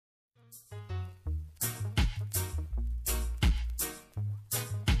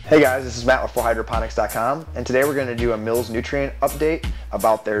Hey guys, this is Matt with hydroponics.com, and today we're going to do a Mills nutrient update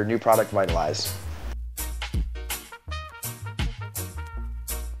about their new product Vitalize.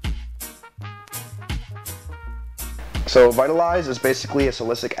 So Vitalize is basically a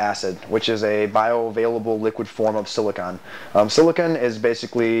silicic acid, which is a bioavailable liquid form of silicon. Silicon is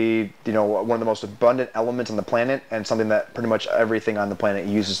basically, one of the most abundant elements on the planet, and something that pretty much everything on the planet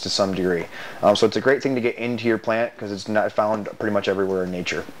uses to some degree. So it's a great thing to get into your plant because it's not found pretty much everywhere in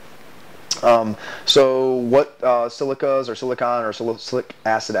nature. So what silicas or silicon or silicic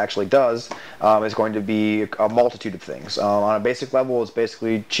acid actually does is going to be a multitude of things. On a basic level, it's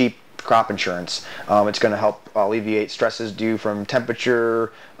basically cheap crop insurance. It's going to help alleviate stresses due from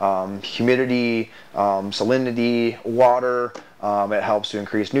temperature, humidity, salinity, water. It helps to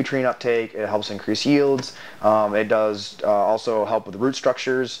increase nutrient uptake. It helps increase yields. It does also help with root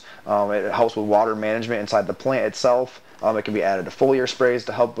structures. It helps with water management inside the plant itself. It can be added to foliar sprays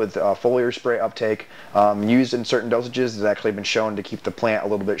to help with foliar spray uptake. Used in certain dosages, it's actually been shown to keep the plant a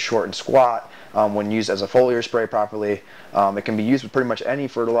little bit short and squat when used as a foliar spray properly. It can be used with pretty much any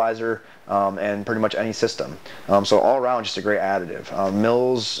fertilizer and pretty much any system. So all around, just a great additive.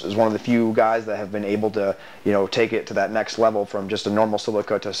 Mills is one of the few guys that have been able to, take it to that next level from just a normal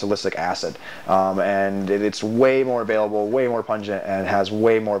silica to silicic acid. And it's way more available, way more pungent, and has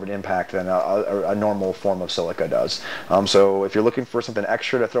way more of an impact than a normal form of silica does. So if you're looking for something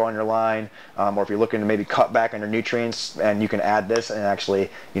extra to throw on your line, or if you're looking to maybe cut back on your nutrients, and you can add this and actually,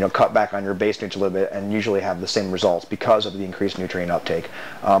 cut back on your base nutrients a little bit and usually have the same results because of the increased nutrient uptake,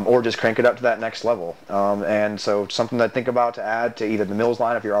 or just crank it up to that next level. And so something to think about to add to either the Mills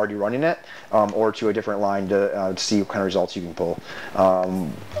line if you're already running it, or to a different line to see what kind of results you can pull.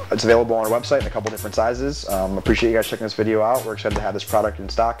 It's available on our website in a couple different sizes. Appreciate you guys checking this video out. We're excited to have this product in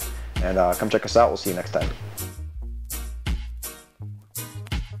stock, and come check us out. We'll see you next time.